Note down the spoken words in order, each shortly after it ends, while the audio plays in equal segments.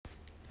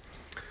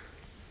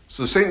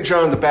So St.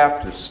 John the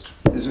Baptist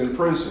is in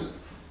prison.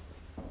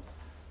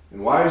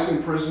 And why is he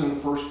in prison in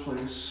the first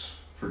place?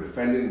 For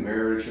defending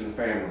marriage and the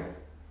family.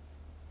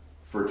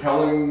 For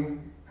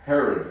telling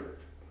Herod,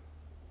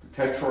 the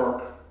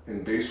tetrarch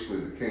and basically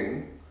the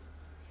king,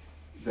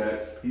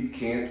 that he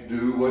can't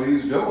do what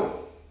he's doing.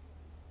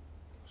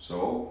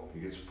 So he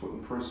gets put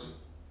in prison.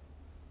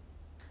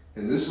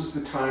 And this is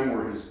the time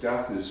where his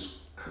death is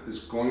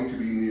going to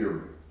be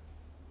near.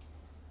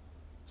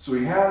 So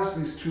he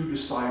has these two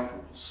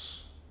disciples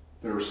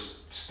that are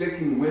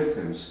sticking with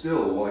him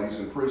still while he's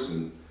in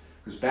prison.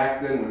 Because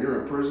back then, when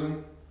you're in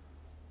prison,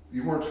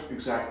 you weren't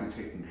exactly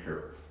taken care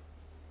of.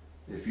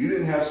 If you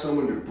didn't have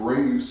someone to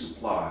bring you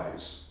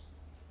supplies,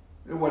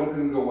 it wasn't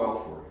going to go well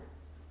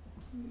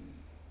for you.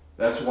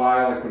 That's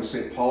why, like when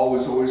St. Paul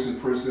was always in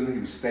prison, he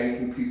was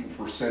thanking people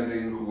for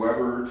sending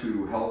whoever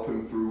to help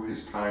him through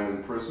his time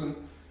in prison.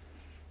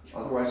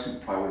 Otherwise, he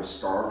probably would have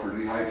starved or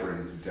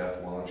dehydrated to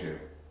death while in jail.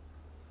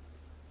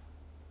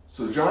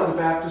 So John the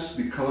Baptist,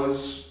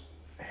 because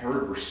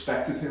Herod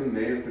respected him,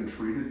 may have been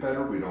treated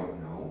better, we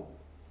don't know.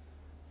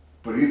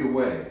 But either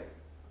way,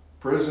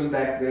 prison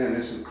back then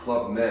isn't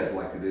Club Med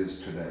like it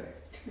is today.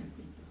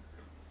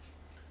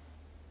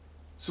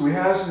 So he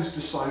has these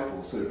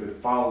disciples that have been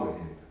following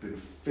him, been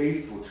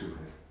faithful to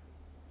him.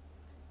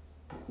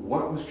 But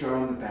what was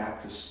John the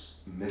Baptist's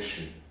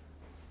mission?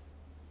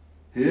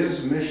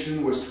 His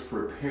mission was to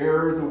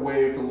prepare the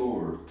way of the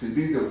Lord, to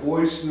be the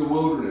voice in the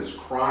wilderness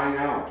crying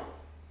out,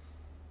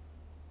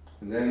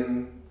 and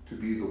then to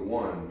be the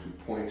one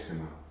to point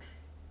him out.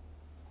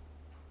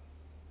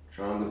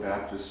 John the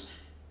Baptist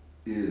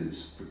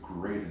is the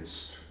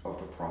greatest of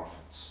the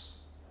prophets,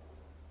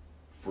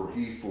 for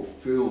he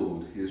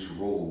fulfilled his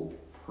role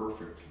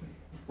perfectly,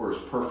 or as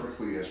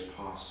perfectly as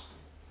possible.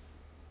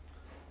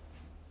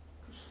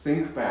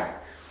 Think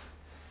back,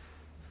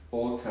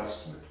 Old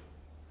Testament,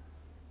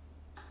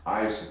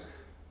 Isaac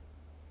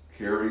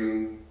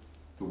carrying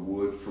the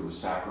wood for the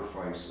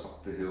sacrifice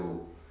up the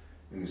hill,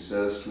 and he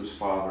says to his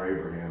father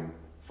Abraham,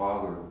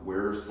 "Father,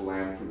 where is the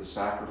lamb for the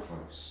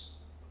sacrifice?"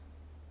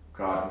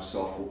 God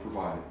himself will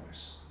provide it, my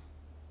son.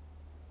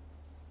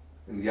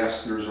 And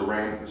yes, there's a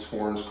ram with his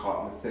horns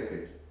caught in the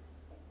thicket.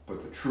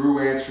 But the true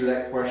answer to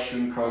that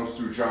question comes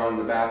through John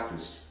the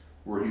Baptist,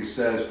 where he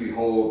says,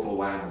 "Behold the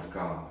Lamb of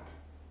God."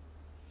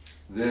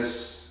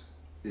 This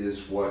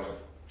is what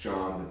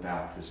John the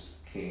Baptist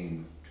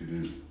came to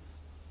do.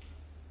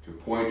 To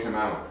point him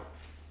out,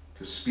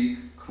 to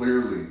speak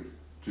clearly,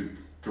 to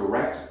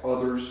direct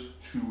others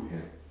to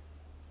him.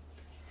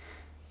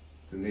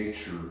 The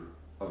nature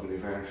of an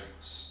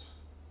evangelist.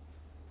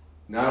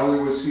 Not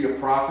only was he a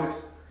prophet,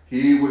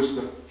 he was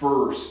the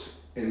first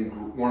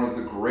and one of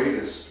the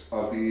greatest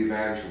of the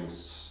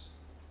evangelists.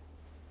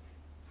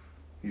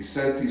 He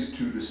sent these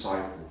two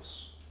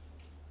disciples,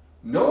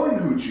 knowing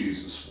who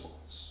Jesus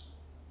was,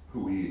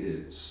 who he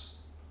is.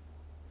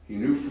 He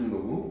knew from the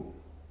womb.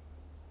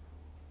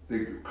 They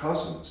were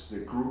cousins. They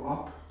grew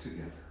up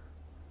together.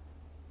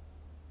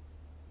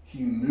 He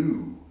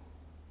knew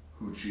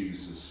who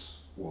Jesus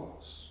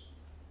was.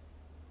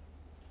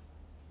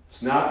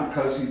 It's not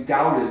because he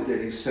doubted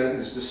that he sent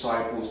his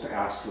disciples to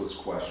ask those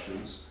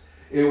questions.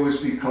 It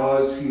was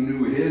because he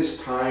knew his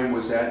time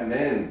was at an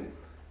end.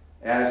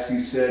 As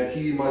he said,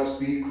 he must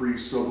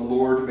decrease so the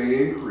Lord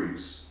may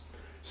increase.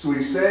 So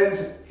he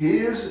sends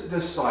his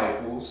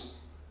disciples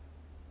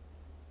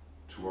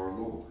to our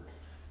Lord.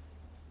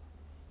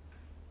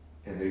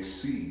 And they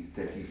see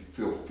that he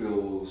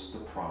fulfills the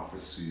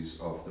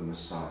prophecies of the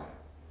Messiah.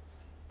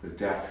 The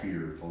deaf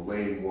hear, the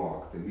lame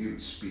walk, the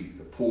mute speak,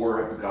 the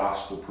poor have the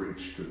gospel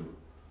preached to them.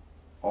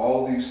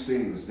 All these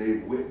things they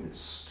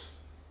witnessed.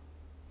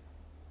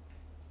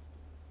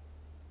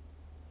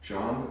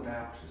 John the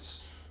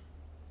Baptist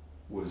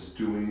was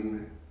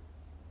doing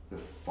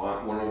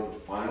one of the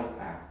final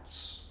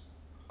acts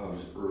of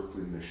his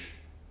earthly mission.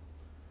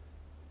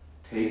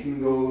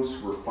 Taking those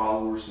who were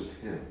followers of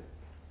him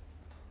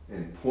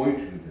and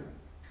pointing them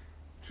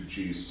to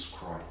Jesus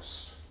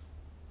Christ.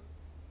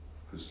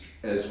 Because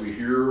as we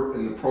hear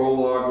in the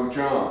prologue of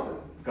John,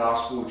 the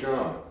Gospel of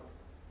John,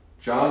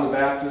 John the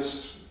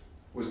Baptist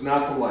was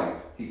not the light.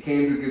 He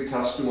came to give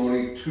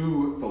testimony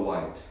to the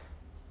light,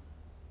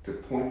 to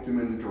point them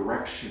in the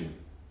direction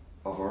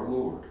of our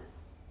Lord,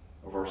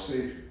 of our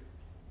Savior.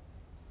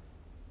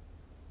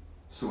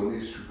 So when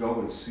these two go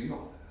and see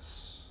all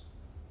this,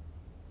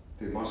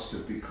 they must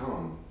have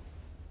become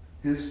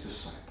his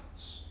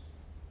disciples.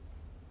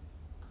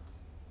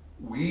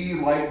 We,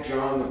 like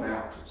John the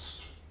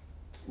Baptist,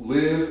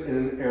 live in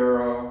an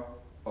era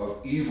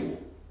of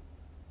evil,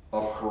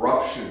 of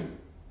corruption,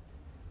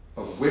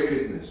 of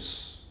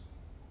wickedness,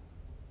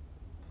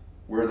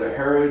 where the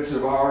Herods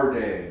of our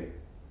day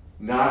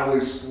not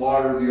only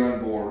slaughter the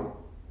unborn,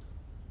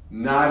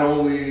 not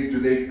only do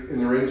they, in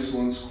their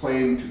insolence,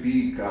 claim to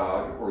be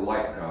God or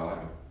like God,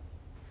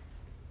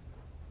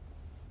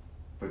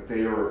 but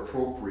they are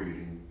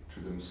appropriating to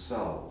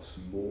themselves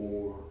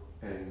more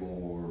and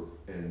more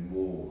and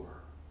more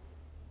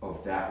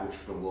of that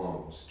which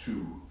belongs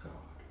to God.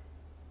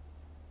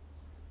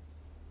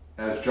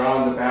 as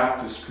John the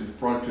Baptist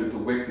confronted the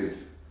wicked,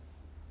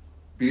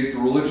 be it the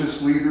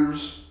religious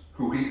leaders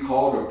who he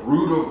called a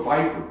brood of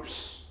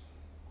vipers.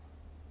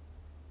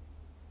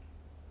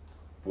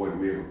 Boy, do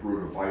we have a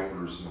brood of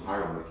vipers in the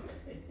hierarchy.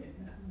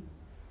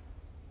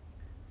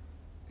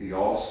 He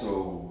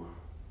also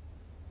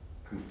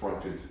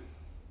confronted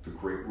the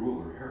great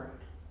ruler, Herod,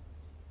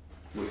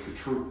 with the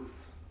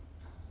truth.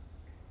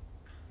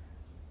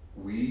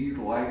 We,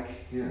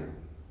 like him,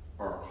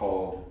 are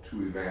called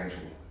to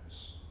evangelize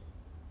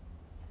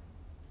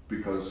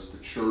because the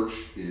church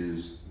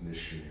is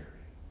missionary.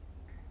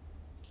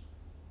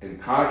 And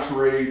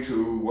contrary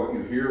to what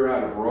you hear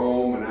out of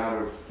Rome and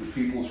out of the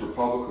People's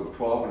Republic of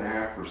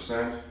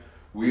 12.5%,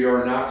 we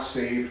are not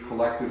saved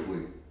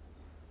collectively.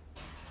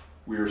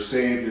 We are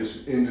saved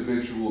as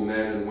individual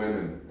men and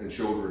women and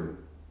children.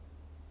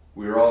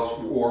 We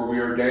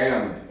are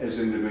damned as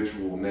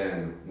individual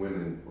men,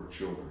 women, or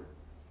children.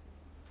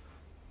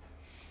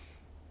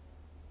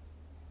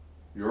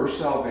 Your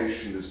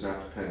salvation does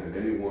not depend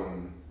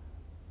on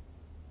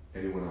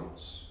anyone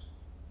else.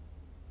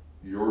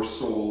 Your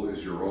soul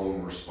is your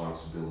own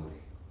responsibility.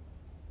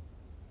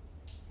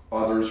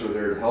 Others are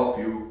there to help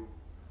you,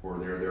 or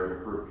they're there to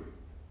hurt you.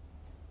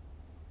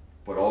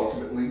 But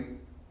ultimately,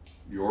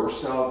 your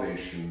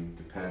salvation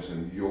depends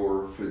on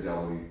your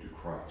fidelity to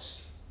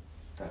Christ.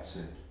 That's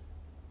it.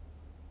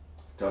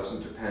 It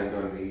doesn't depend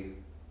on me.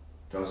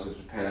 It doesn't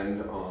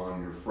depend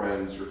on your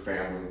friends or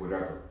family,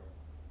 whatever.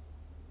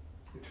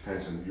 It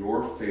depends on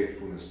your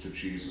faithfulness to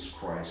Jesus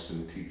Christ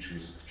and the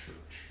teachings of the church.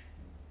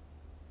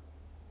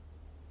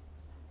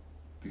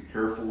 Be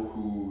careful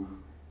who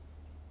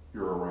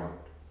you're around.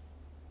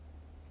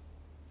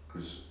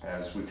 Because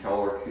as we tell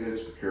our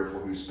kids, be careful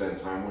who you spend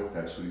time with,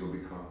 that's who you'll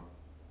become.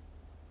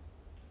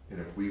 And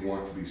if we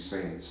want to be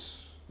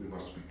saints, we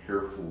must be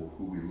careful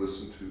who we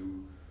listen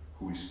to,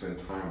 who we spend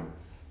time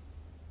with.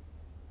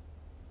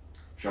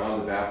 John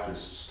the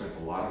Baptist spent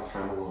a lot of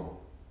time alone,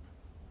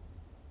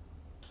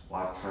 a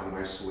lot of time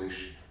in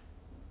isolation.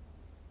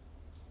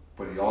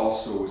 But he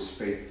also was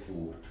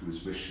faithful to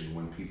his mission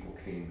when people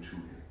came to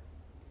him.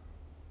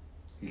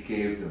 He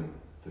gave them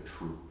the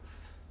truth.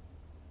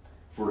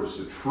 For it is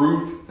the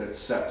truth that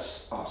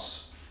sets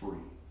us free.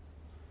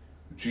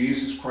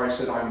 Jesus Christ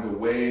said, I'm the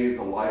way,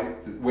 the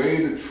light, the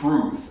way, the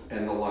truth,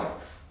 and the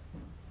life.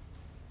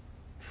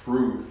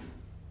 Truth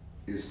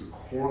is the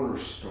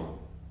cornerstone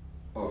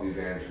of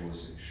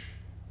evangelization.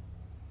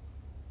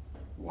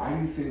 Why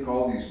do you think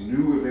all these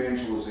new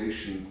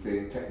evangelization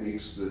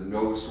techniques the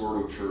Novus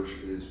Ordo Church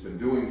has been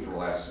doing for the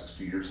last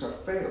 60 years have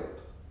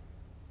failed?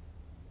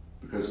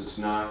 Because it's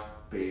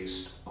not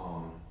based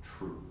on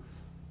truth.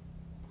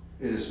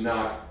 It is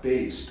not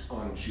based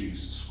on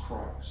Jesus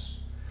Christ.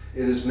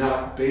 It is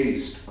not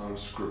based on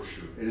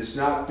Scripture. It is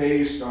not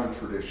based on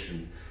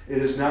tradition. It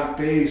is not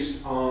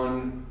based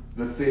on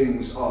the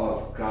things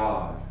of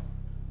God.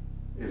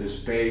 It is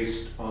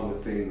based on the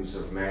things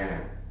of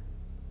man.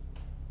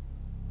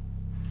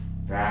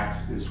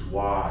 That is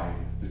why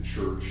the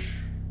church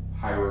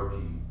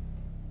hierarchy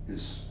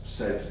is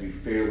said to be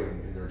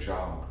failing in their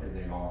job, and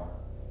they are.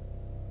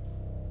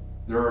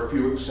 There are a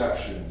few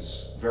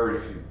exceptions, very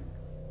few.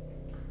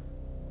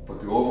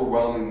 But the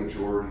overwhelming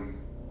majority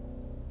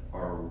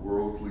are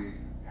worldly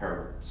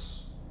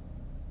Herods.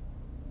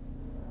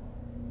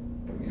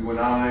 But you and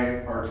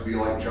I are to be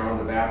like John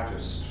the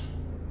Baptist,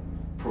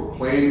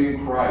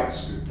 proclaiming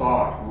Christ in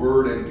thought,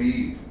 word, and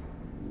deed,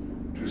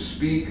 to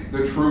speak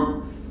the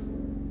truth,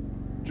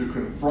 to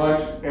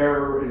confront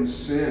error and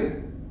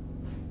sin,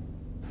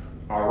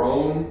 our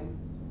own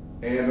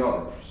and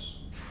others,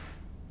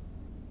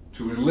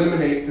 to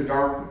eliminate the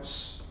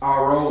darkness,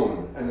 our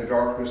own and the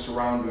darkness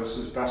around us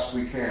as best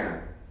we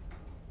can.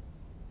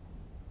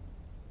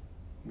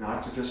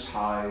 Not to just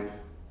hide,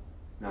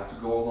 not to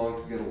go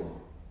along to get along.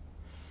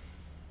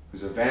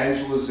 Because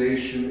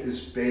evangelization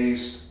is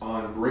based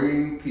on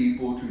bringing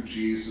people to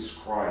Jesus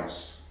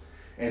Christ.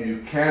 And you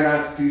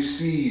cannot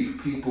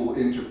deceive people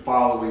into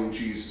following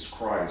Jesus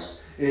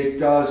Christ. It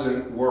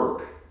doesn't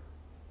work.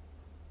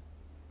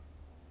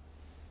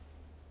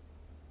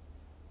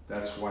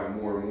 That's why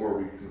more and more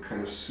we can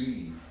kind of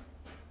see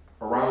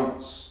around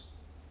us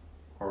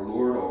our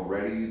Lord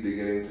already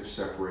beginning to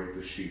separate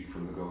the sheep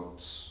from the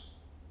goats.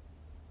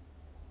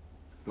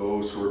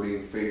 Those who are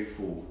being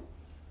faithful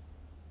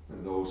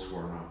and those who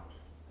are not.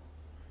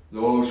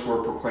 Those who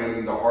are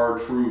proclaiming the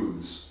hard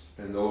truths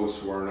and those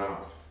who are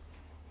not.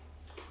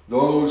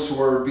 Those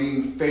who are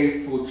being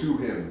faithful to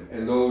him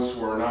and those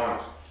who are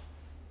not.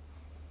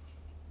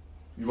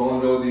 You all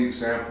know the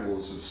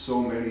examples of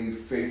so many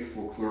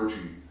faithful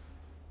clergy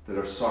that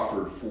have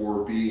suffered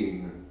for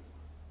being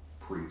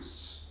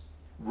priests,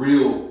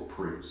 real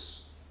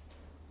priests.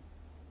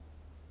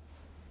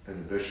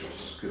 And the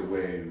bishops get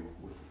away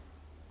with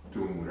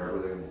doing whatever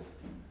they want.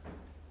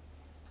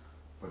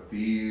 But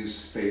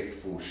these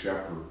faithful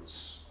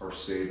shepherds are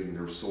saving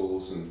their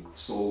souls and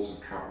souls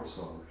of countless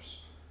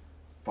others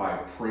by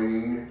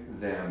bringing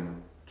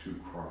them to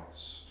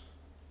Christ.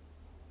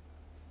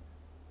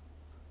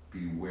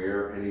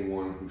 Beware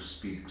anyone who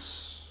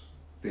speaks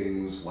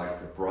things like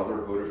the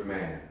brotherhood of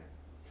man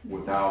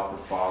without the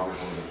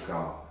fatherhood of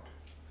God.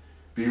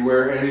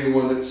 Beware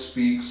anyone that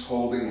speaks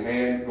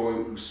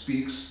who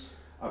speaks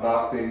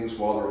about things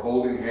while they're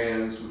holding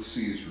hands with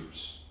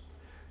Caesars.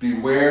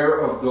 Beware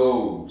of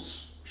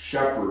those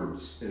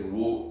shepherds and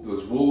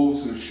those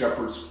wolves in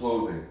shepherd's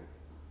clothing,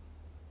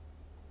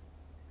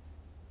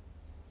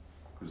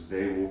 because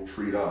they will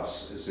treat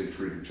us as they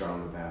treated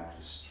John the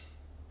Baptist.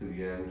 In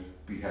the end,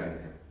 beheading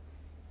him.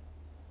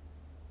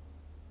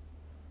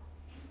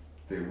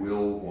 They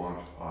will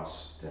want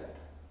us dead.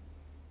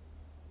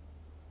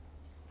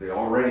 They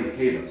already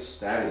hate us,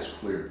 that is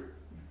clear.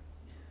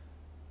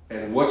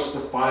 And what's the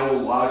final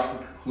logical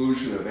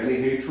conclusion of any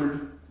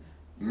hatred?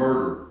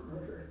 Murder,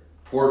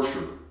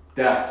 torture,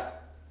 death.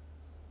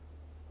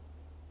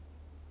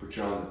 But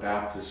John the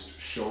Baptist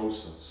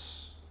shows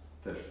us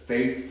that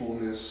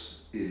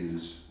faithfulness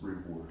is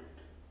rewarded.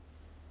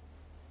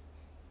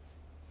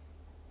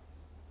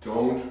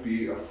 Don't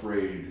be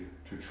afraid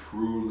to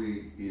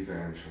truly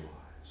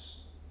evangelize.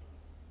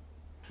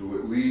 To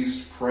at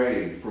least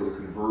pray for the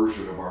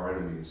conversion of our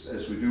enemies,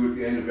 as we do at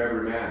the end of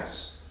every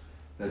Mass.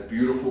 That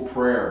beautiful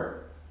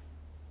prayer,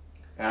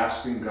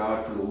 asking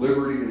God for the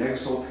liberty and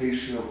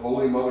exaltation of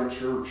Holy Mother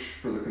Church,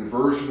 for the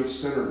conversion of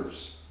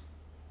sinners.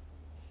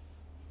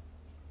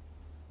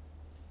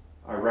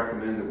 I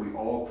recommend that we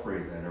all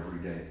pray that every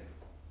day.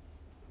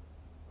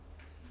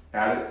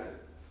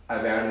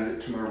 I've added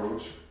it to my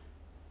rosary.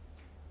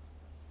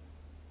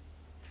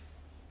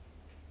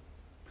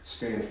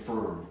 Stand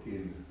firm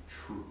in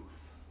truth.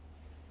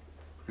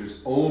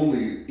 Because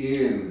only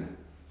in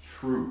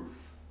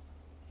truth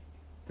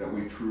that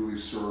we truly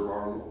serve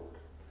our Lord.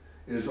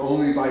 It is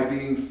only by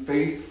being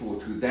faithful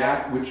to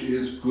that which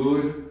is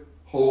good,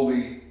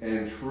 holy,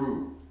 and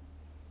true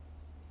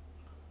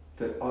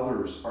that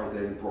others are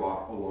then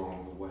brought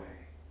along the way.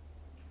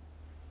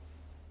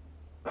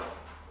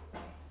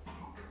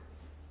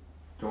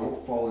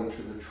 Don't fall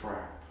into the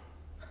trap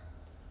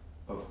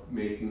of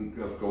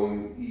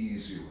going the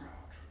easy route,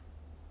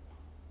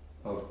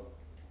 of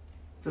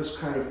just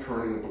kind of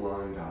turning a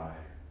blind eye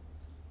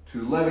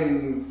to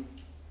letting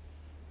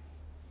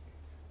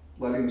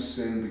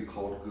sin be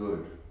called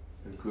good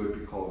and good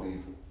be called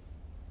evil.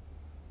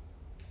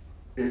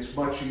 It's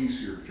much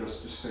easier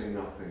just to say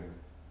nothing,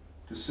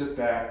 to sit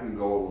back and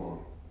go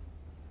along.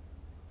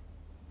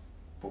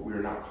 But we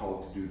are not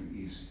called to do the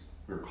easy.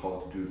 We are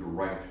called to do the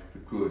right, the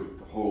good,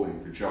 the holy,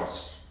 the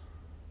just.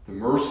 The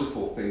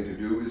merciful thing to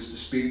do is to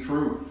speak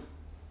truth.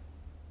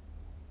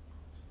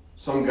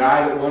 Some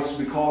guy that wants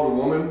to be called a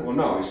woman, well,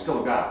 no, he's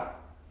still a guy.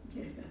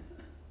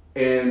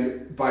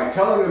 And by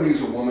telling him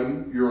he's a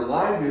woman, you're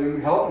aligning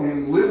him, helping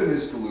him live in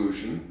his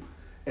delusion,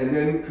 and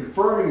then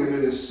confirming him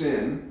in his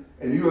sin,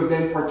 and you have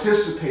then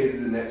participated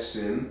in that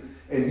sin,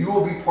 and you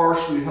will be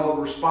partially held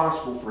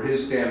responsible for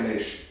his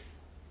damnation.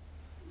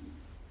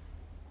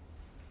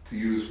 To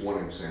use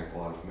one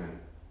example out of many.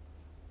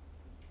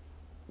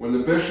 When the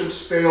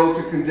bishops failed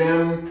to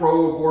condemn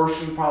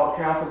pro-abortion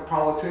Catholic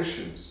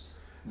politicians,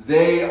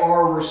 they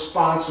are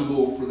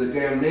responsible for the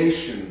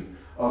damnation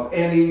of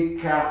any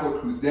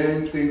Catholic who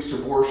then thinks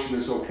abortion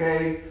is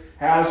okay,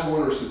 has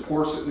one, or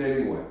supports it in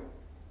any way.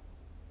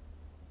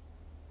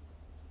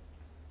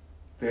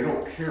 They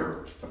don't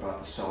care about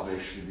the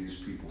salvation of these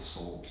people's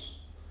souls.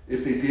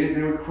 If they did,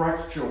 they would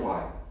correct Joe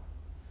Biden.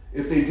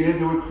 If they did,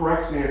 they would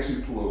correct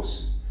Nancy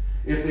Pelosi.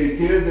 If they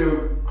did, they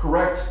would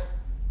correct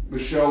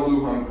Michelle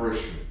Lujan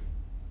Grisham.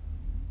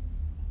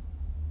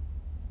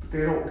 But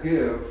they don't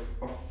give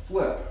a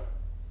flip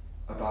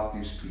about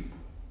these people.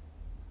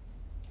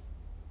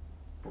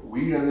 But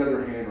we, on the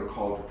other hand, are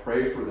called to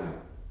pray for them,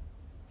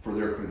 for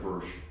their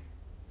conversion.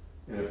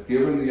 And if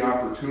given the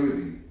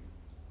opportunity,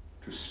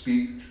 to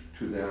speak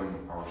to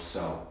them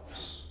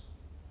ourselves.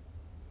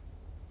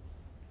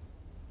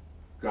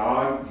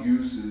 God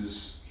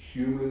uses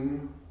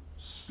human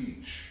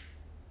speech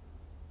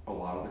a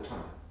lot of the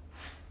time.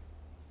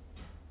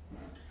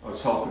 I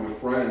was helping a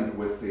friend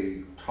with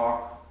a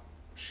talk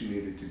she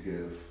needed to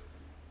give,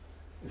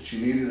 and she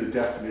needed a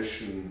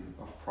definition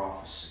of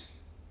prophecy.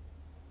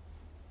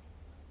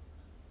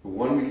 The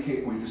one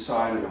we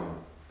decided on,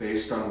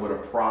 based on what a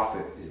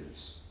prophet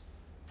is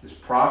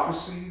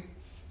prophecy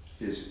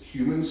is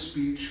human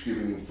speech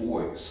giving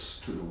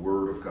voice to the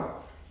Word of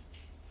God.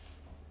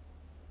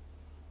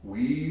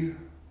 We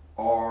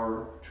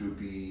are to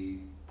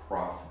be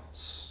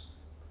prophets.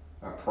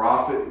 A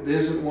prophet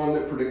isn't one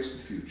that predicts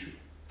the future.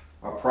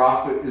 A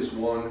prophet is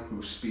one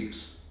who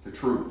speaks the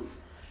truth,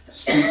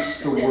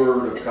 speaks the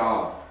Word of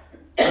God.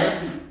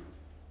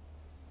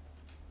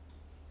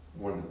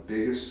 One of the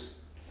biggest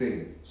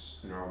things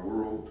in our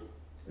world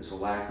is a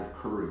lack of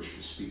courage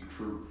to speak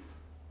truth.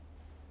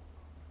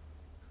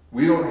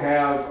 We don't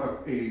have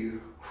a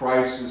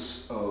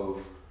crisis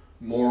of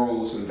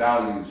morals and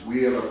values.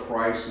 We have a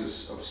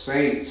crisis of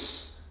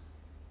saints.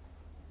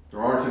 There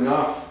aren't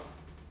enough.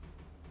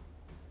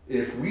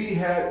 If we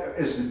had,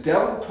 as the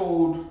devil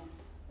told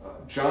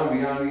John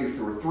Vianney, if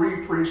there were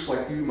 3 priests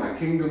like you, my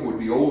kingdom would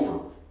be over.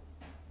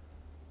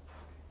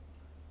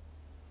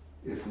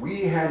 If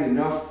we had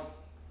enough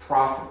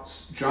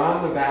prophets,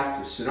 John the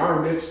Baptist. In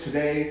our midst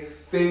today,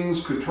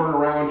 things could turn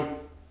around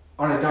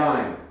on a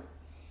dime.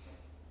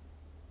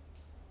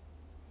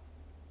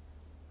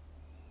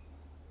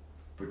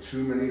 But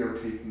too many are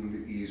taking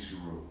the easy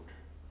road.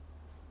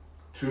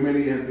 Too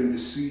many have been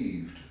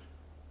deceived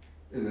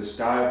in this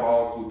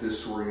diabolical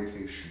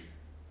disorientation.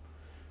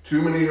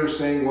 Too many are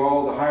saying,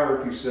 well, the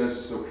hierarchy says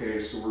it's okay,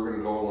 so we're going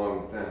to go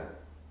along with that.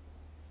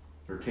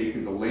 They're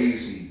taking the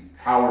lazy,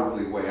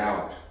 cowardly way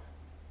out.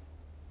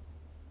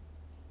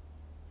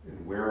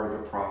 And where are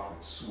the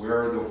prophets?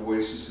 Where are the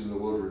voices in the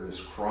wilderness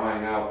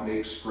crying out,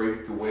 make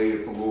straight the way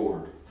of the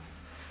Lord?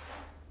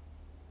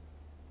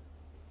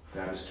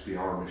 That is to be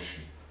our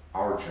mission,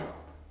 our job.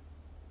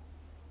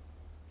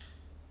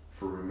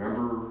 For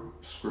remember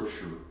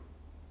Scripture,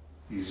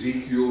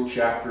 Ezekiel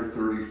chapter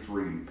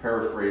 33,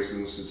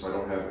 paraphrasing since I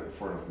don't have it in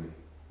front of me.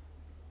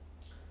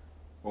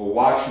 O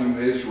watchman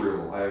of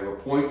Israel, I have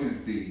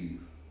appointed thee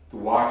the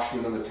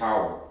watchman on the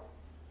tower.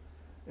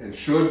 And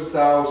should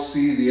thou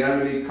see the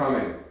enemy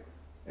coming,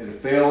 and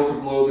fail to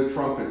blow the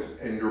trumpet,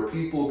 and your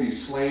people be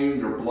slain,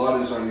 their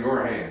blood is on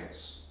your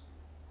hands.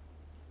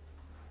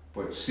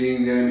 But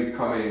seeing the enemy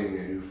coming,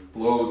 and you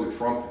blow the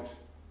trumpet,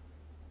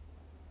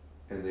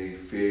 and they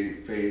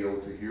fail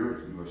to hear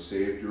it, you have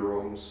saved your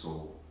own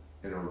soul,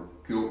 and are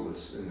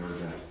guiltless in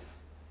their death.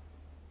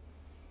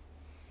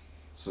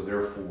 So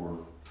therefore,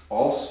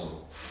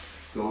 also,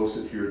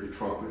 those that hear the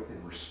trumpet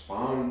and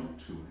respond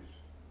to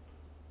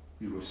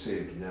it, you have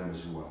saved them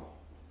as well.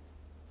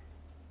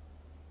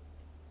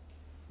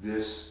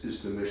 This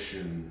is the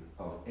mission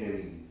of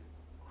any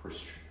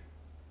Christian,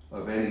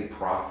 of any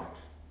prophet.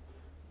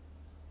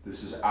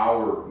 This is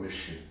our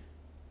mission.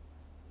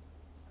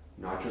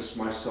 Not just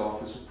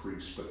myself as a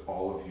priest, but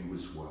all of you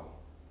as well.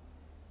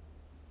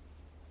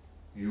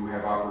 You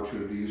have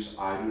opportunities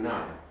I do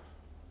not have.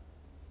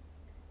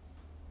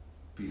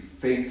 Be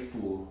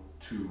faithful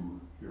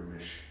to your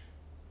mission.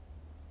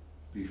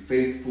 Be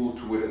faithful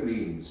to what it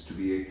means to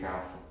be a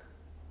Catholic.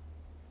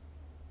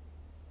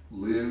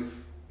 Live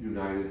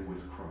united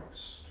with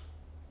Christ,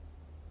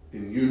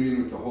 in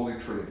union with the Holy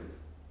Trinity,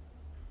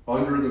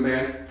 under the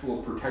mantle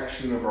of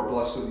protection of our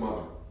Blessed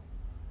Mother,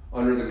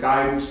 under the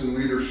guidance and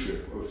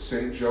leadership of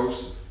St.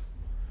 Joseph,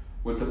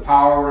 with the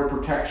power and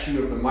protection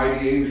of the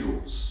mighty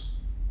angels.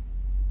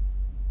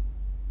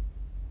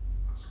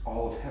 Because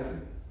all of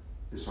heaven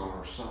is on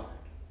our side.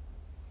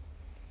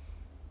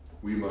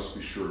 We must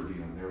be sure to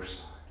be on their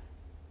side.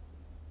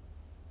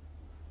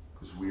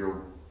 Because we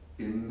are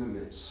in the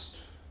midst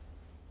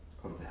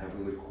of the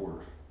heavenly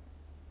court.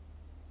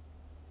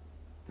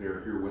 They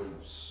are here with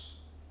us.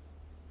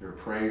 They're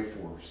praying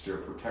for us. They're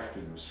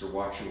protecting us. They're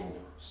watching over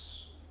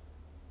us.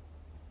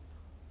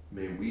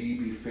 May we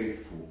be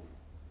faithful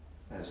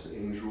as the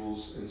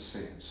angels and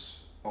saints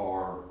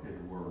are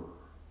and were.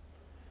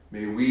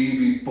 May we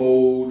be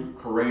bold,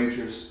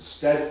 courageous,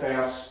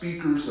 steadfast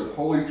speakers of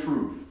holy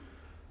truth,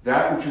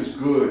 that which is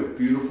good,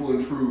 beautiful,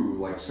 and true,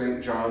 like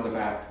St. John the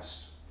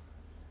Baptist,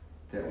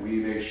 that we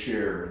may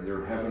share in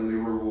their heavenly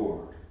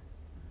reward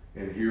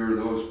and hear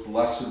those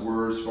blessed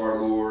words of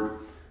our Lord,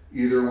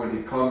 either when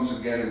he comes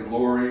again in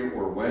glory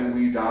or when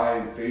we die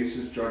and face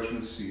his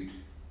judgment seat.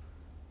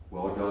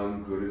 Well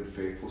done, good and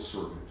faithful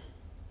servant.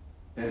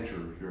 Enter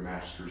your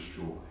master's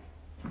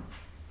joy.